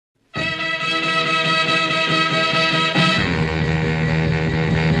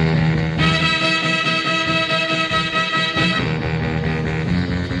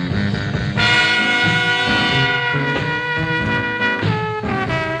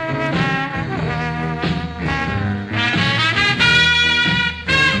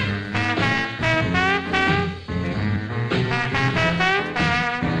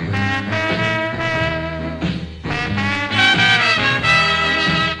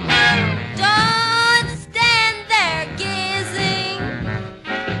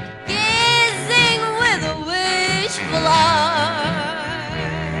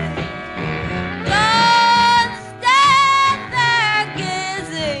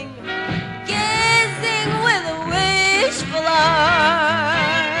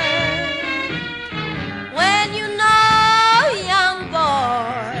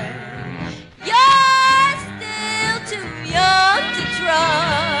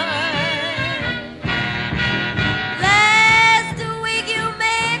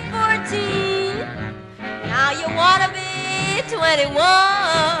21.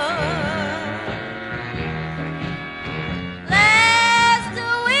 Last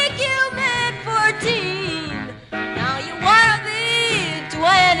week you made 14. Now you wanna be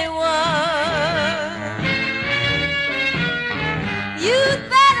 21. You'd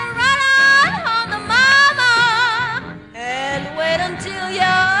better run on home to mama and wait until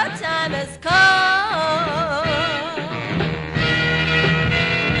your time has come.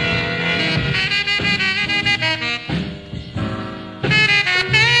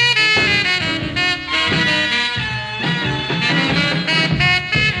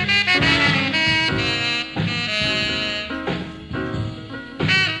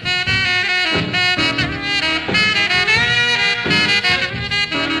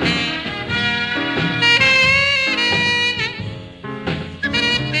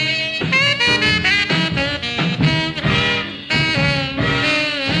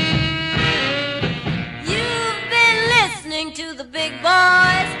 To the big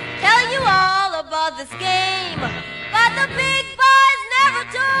boys, tell you all about this game, but the big